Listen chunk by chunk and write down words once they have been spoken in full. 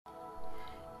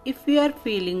If you are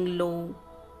feeling low,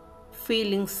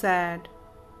 feeling sad,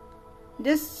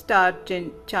 just start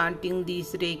chanting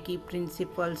these Reiki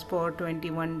principles for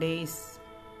 21 days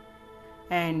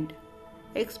and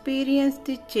experience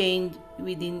the change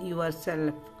within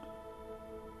yourself.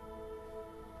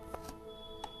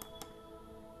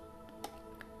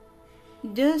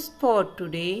 Just for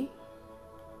today,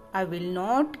 I will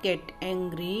not get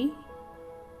angry.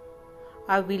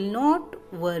 I will not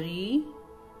worry.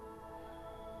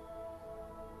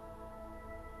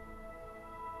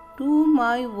 Do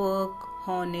my work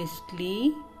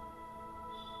honestly,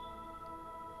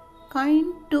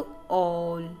 kind to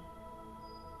all,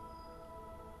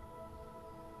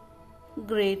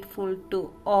 grateful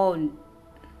to all.